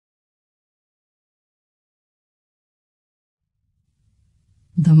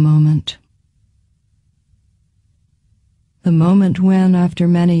The moment. The moment when, after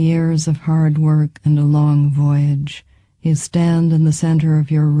many years of hard work and a long voyage, you stand in the center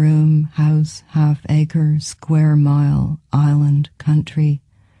of your room, house, half-acre, square mile, island, country,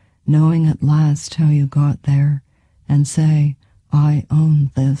 knowing at last how you got there, and say, I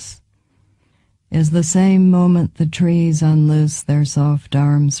own this, is the same moment the trees unloose their soft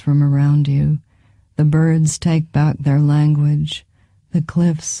arms from around you, the birds take back their language, the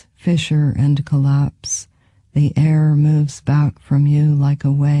cliffs fissure and collapse, the air moves back from you like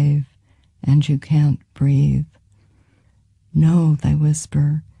a wave, and you can't breathe. No, they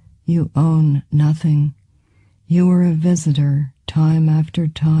whisper, you own nothing. You were a visitor, time after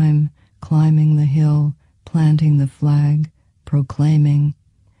time, climbing the hill, planting the flag, proclaiming,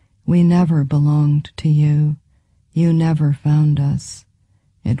 we never belonged to you. You never found us.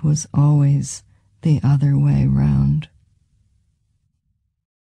 It was always the other way round.